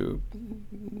order to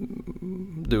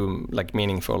do like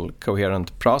meaningful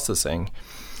coherent processing.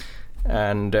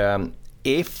 And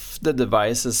if the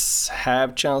devices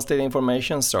have channel state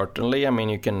information, certainly, I mean,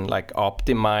 you can like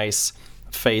optimize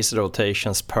phase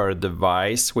rotations per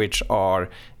device, which are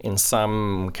in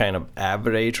some kind of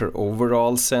average or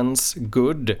overall sense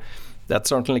good. That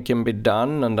certainly can be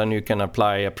done, and then you can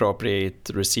apply appropriate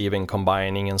receiving,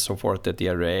 combining, and so forth at the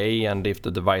array. And if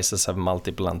the devices have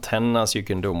multiple antennas, you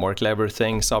can do more clever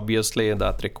things, obviously.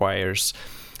 That requires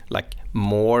like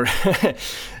more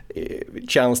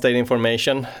channel state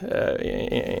information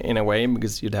in a way,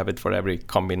 because you'd have it for every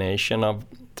combination of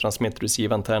transmit,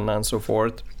 receive antenna, and so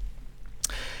forth.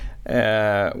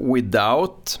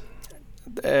 Without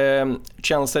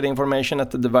channel state information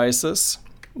at the devices,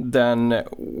 then,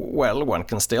 one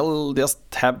can still just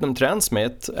have them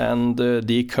transmit and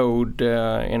decode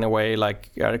in a way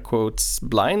like air quotes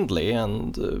blindly,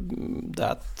 and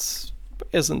that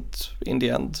isn't in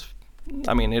the end.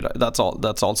 I mean, that's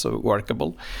also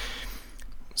workable.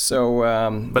 So,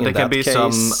 but there can be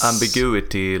some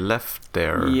ambiguity left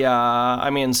there. Yeah, I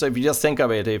mean, so if you just think of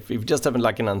it, if you just have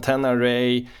like an antenna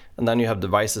array, and then you have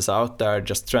devices out there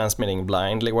just transmitting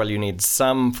blindly, you need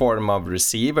some form of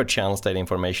receiver channel state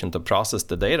information to process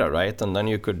the data, right? And then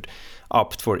you could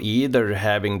opt for either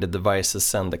having the devices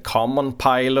send a common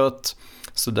pilot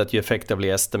so that you effectively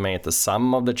estimate the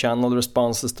sum of the channel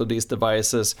responses to these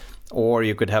devices, or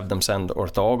you could have them send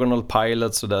orthogonal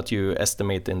pilots so that you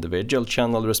estimate the individual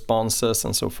channel responses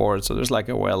and so forth. So there's like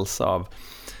a wealth of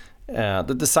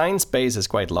the design space is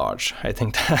quite large. I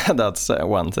think that's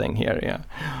one thing here, yeah.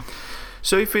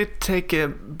 So if we take a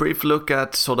brief look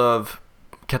at sort of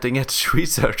cutting-edge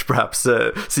research, perhaps.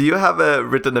 So you have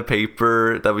written a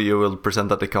paper that you will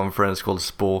present at the conference called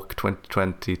SPOC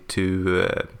 2022.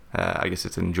 I guess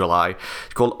it's in July.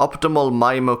 It's called Optimal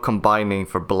MIMO Combining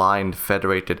for Blind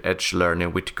Federated Edge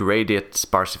Learning with Gradient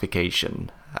Sparsification.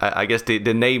 I guess the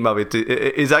name of it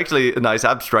is actually a nice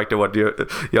abstract of what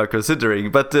you're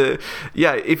considering. But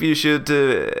if you should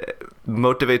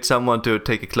motivate someone to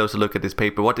take a closer look at this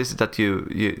paper, what is it that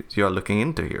you are looking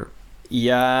into here?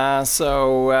 Yeah,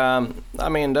 so I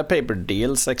mean, the paper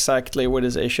deals exactly with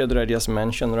this issue that I just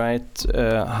mentioned, right?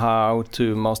 How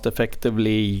to most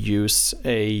effectively use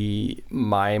a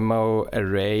MIMO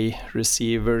array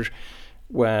receiver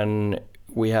when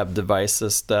we have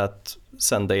devices that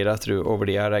send data through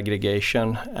over-the-air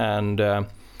aggregation, and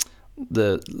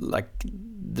the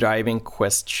driving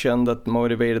question that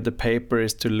motivated the paper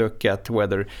is to look at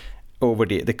whether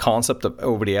the concept of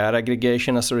over-the-air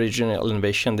aggregation as originally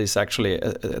envisioned is actually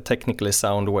a technically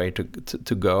sound way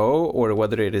to go, or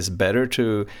whether it is better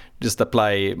to just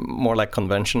apply more like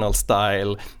conventional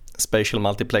style spatial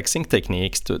multiplexing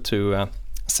techniques to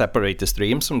separate the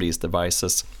streams from these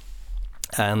devices.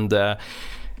 And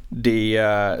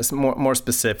more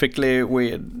specifically,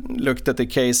 we looked at the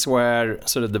case where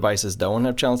the devices don't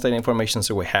have channel state information,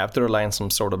 so we have to rely on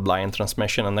some sort of blind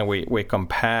transmission, and then we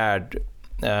compared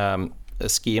a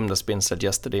scheme that's been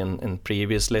suggested in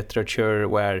previous literature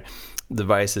where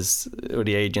devices or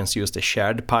the agents used a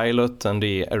shared pilot and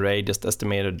the array just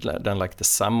estimated then like the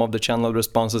sum of the channel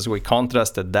responses. We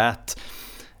contrasted that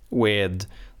with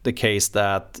the case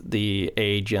that the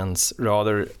agents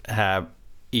rather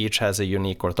each has a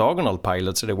unique orthogonal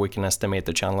pilot so that we can estimate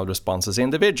the channel responses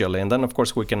individually. And then, of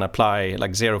course, we can apply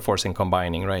like zero forcing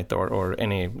combining, right? Or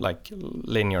any like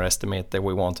linear estimate that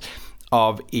we want.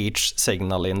 of each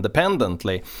signal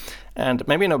independently. And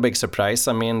maybe no big surprise,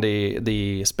 I mean,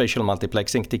 the spatial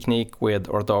multiplexing technique with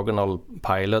orthogonal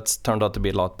pilots turned out to be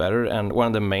a lot better. And one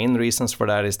of the main reasons for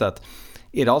that is that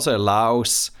it also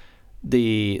allows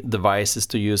the devices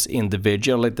to use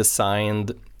individually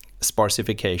designed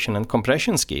sparsification and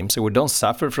compression schemes. So we don't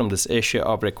suffer from this issue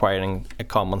of requiring a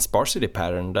common sparsity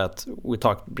pattern that we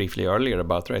talked briefly earlier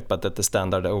about, right? But that the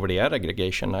standard over-the-air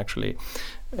aggregation actually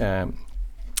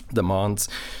demands.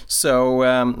 So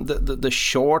the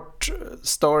short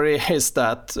story is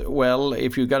that, well,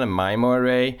 if you got a MIMO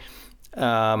array,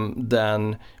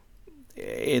 then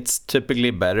it's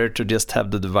typically better to just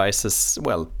have the devices,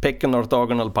 well, pick an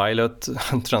orthogonal pilot,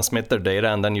 transmit their data,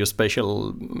 and then use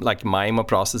spatial, like MIMO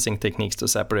processing techniques to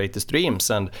separate the streams.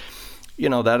 And, you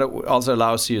know, that also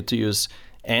allows you to use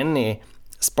any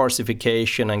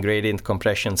sparsification and gradient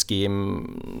compression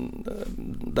scheme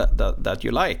that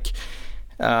you like.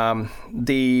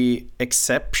 The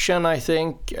exception, I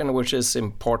think, and which is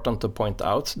important to point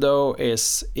out, though,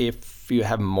 is if you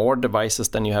have more devices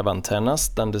than you have antennas,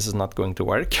 then this is not going to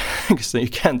work. So you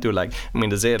can't do like, I mean,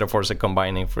 the zero Force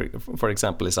combining, for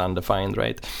example, is undefined,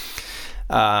 right?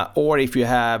 Or if you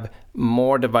have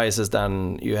more devices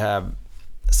than you have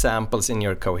samples in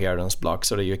your coherence block,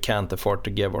 so that you can't afford to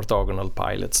give orthogonal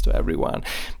pilots to everyone.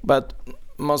 But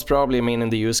most probably, I mean, in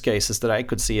the use cases that I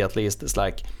could see at least, is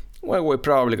like, well, we're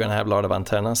probably going to have a lot of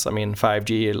antennas. I mean,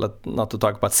 5G, not to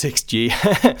talk about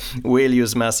 6G, will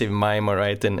use massive MIMO,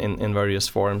 right, in various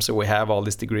forms. So we have all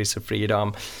these degrees of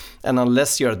freedom. And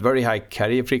unless you're at very high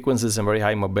carrier frequencies and very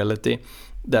high mobility,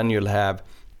 then you'll have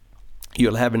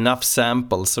enough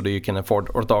samples so that you can afford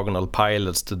orthogonal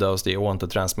pilots to those that you want to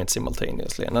transmit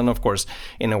simultaneously. And then, of course,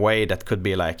 in a way that could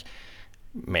be like,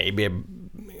 maybe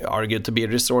argued to be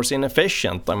resource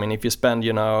inefficient. I mean, if you spend,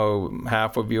 you know,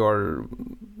 half of your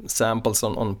samples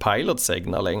on pilot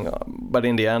signaling, but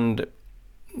in the end,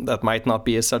 that might not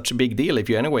be such a big deal if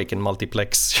you anyway can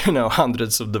multiplex, you know,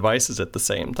 hundreds of devices at the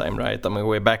same time, right? I mean,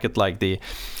 we're back at like the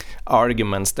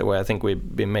arguments that I think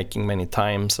we've been making many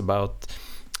times about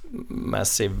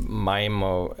massive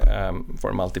MIMO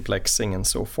for multiplexing and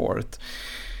so forth.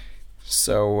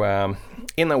 So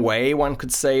in a way, one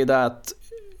could say that,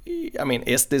 I mean,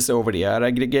 is this over-the-air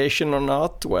aggregation or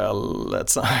not? Well,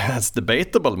 that's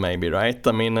debatable maybe, right?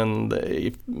 I mean, and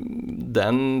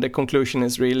then the conclusion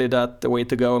is really that the way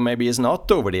to go maybe is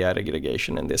not over-the-air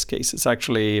aggregation in this case. It's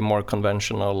actually more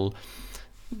conventional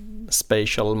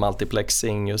spatial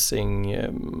multiplexing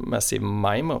using massive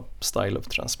MIMO style of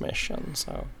transmission.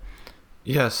 So.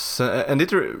 Yes, and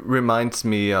it reminds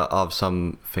me of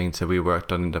some things that we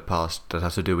worked on in the past that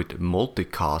has to do with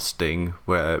multicasting,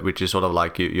 which is sort of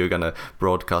like you're going to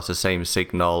broadcast the same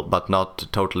signal, but not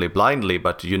totally blindly,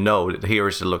 but you know that here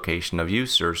is the location of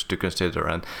users to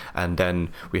consider, and then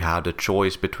we have the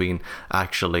choice between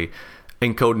actually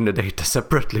encoding the data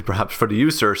separately perhaps for the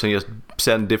users and just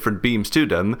send different beams to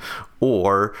them,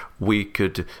 or we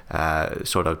could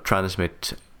sort of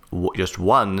transmit just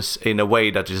once in a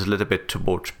way that is a little bit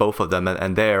towards both of them,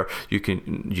 and there you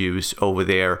can use over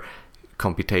there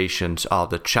computations of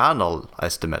the channel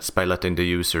estimates by letting the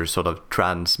user sort of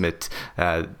transmit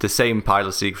the same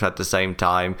pilot sequence at the same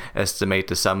time, estimate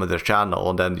the sum of their channel,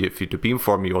 and then if you do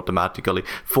beamform, you automatically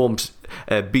forms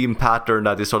a beam pattern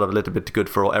that is sort of a little bit good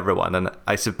for everyone. And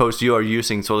I suppose you are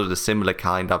using sort of the similar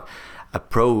kind of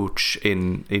approach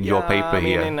in your paper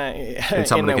here. In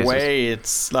a way,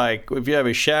 it's like if you have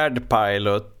a shared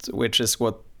pilot, which is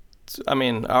what, I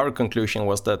mean, our conclusion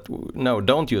was that no,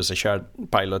 don't use a shared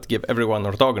pilot, give everyone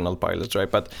orthogonal pilots,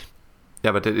 right? But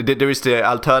yeah, but there is the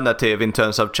alternative in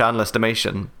terms of channel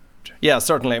estimation. Yeah,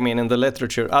 certainly. I mean, in the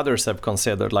literature, others have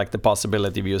considered like the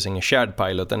possibility of using a shared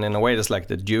pilot, and in a way, it's like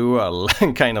the dual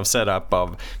kind of setup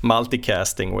of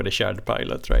multicasting with a shared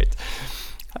pilot, right?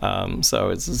 So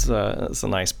it's a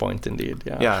nice point indeed.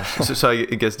 Yeah. So I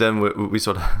guess then we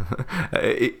sort of,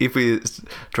 if we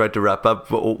try to wrap up,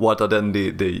 what are then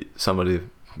some of the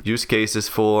use cases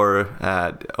for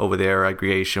over-the-air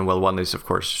aggregation? Well, one is of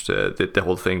course the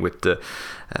whole thing with the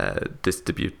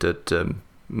distributed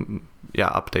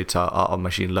updates of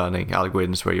machine learning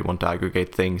algorithms where you want to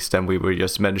aggregate things. Then we were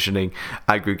just mentioning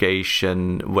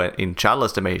aggregation when in channel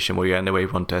estimation, where you anyway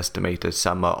want to estimate the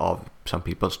sum of some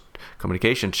people's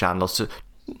communication channels.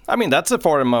 I mean, that's a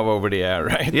form of over-the-air,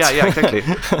 right? Yeah, exactly.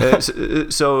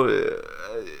 So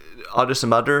are there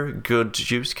some other good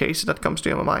use cases that comes to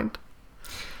your mind?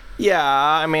 Yeah,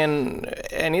 I mean,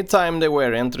 anytime that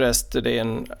we're interested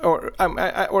in, or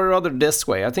rather this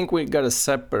way, I think we got to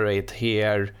separate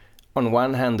here on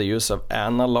one hand, the use of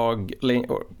analog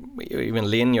or even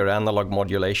linear analog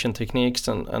modulation techniques,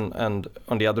 and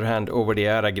on the other hand,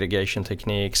 over-the-air aggregation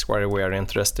techniques, where we are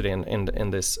interested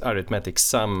in this arithmetic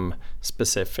sum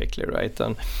specifically, right?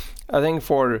 And I think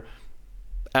for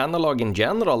analog in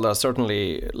general, there are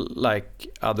certainly like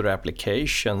other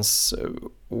applications.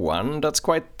 One that's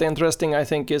quite interesting, I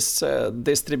think, is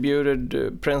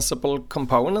distributed principal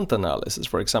component analysis,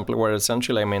 for example, where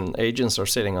essentially, agents are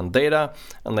sitting on data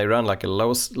and they run like a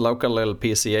local little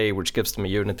PCA, which gives them a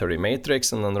unitary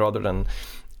matrix, and then rather than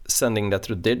sending that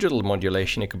through digital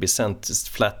modulation, it could be sent just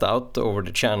flat out over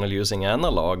the channel using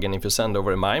analog. And if you send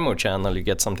over a MIMO channel, you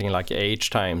get something like H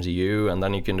times U, and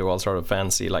then you can do all sort of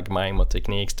fancy like MIMO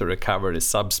techniques to recover the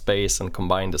subspace and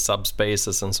combine the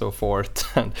subspaces and so forth.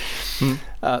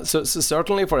 So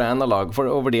certainly for analog, for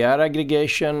over-the-air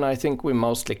aggregation, I think we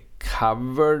mostly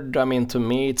covered. To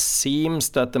me, it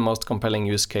seems that the most compelling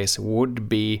use case would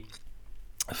be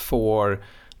for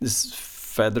this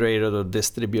federated or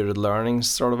distributed learning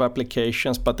sort of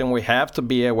applications, but then we have to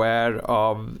be aware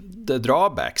of the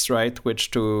drawbacks, right?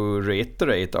 Which, to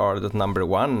reiterate, are that number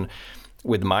one,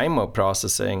 with MIMO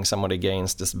processing, some of the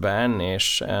gains just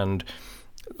vanish, and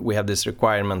we have this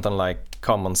requirement on like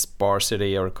common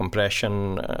sparsity or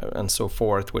compression and so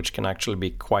forth, which can actually be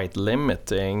quite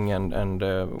limiting, and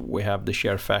we have the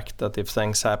sheer fact that if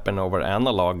things happen over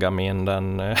analog,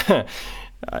 then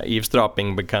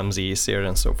eavesdropping becomes easier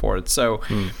and so forth. So,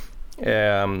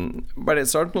 but it's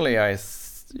certainly,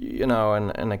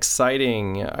 an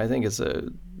exciting. I think it's a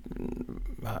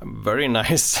very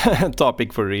nice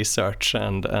topic for research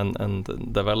and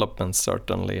development,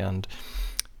 certainly. And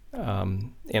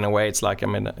in a way, it's like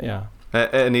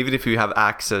And even if you have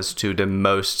access to the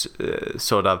most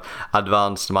sort of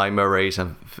advanced MIMO arrays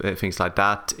and things like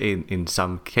that, in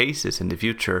some cases in the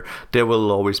future, there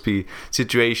will always be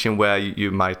situation where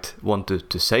you might want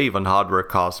to save on hardware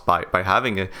costs by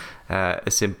having a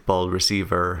simple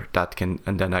receiver that can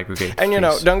and then aggregate. And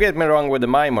don't get me wrong with the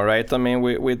MIMO, right?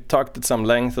 We talked at some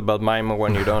length about MIMO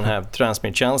when you don't have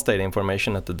transmit channel state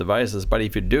information at the devices, but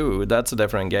if you do, that's a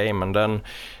different game. And then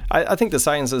I think the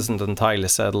science isn't entirely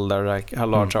settled there, like how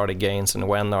large are the gains and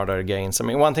when are there gains.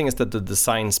 One thing is that the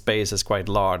design space is quite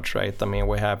large, right?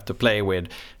 We have to play with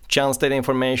channel state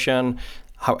information.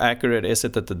 How accurate is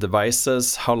it at the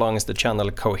devices? How long is the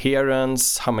channel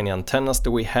coherence? How many antennas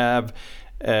do we have?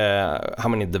 How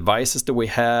many devices do we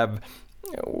have?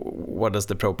 What does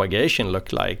the propagation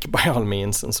look like, by all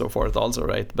means, and so forth also,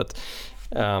 right? But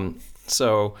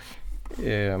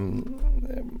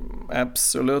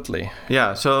absolutely.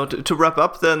 Yeah, so to wrap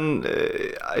up then,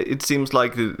 it seems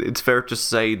like it's fair to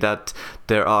say that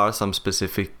there are some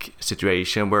specific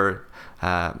situation where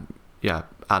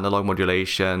analog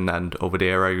modulation and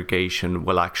over-the-air aggregation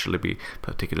will actually be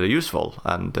particularly useful,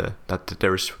 and that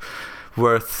there is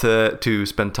worth to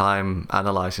spend time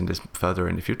analyzing this further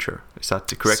in the future. Is that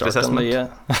the correct assessment?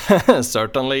 Yeah.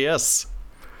 Certainly, yes.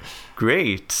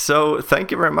 Great. So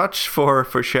thank you very much for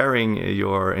sharing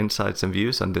your insights and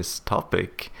views on this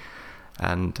topic.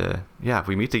 And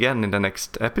we meet again in the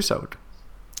next episode.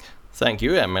 Thank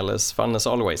you, Emil. It's fun as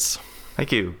always.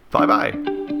 Thank you.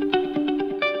 Bye-bye.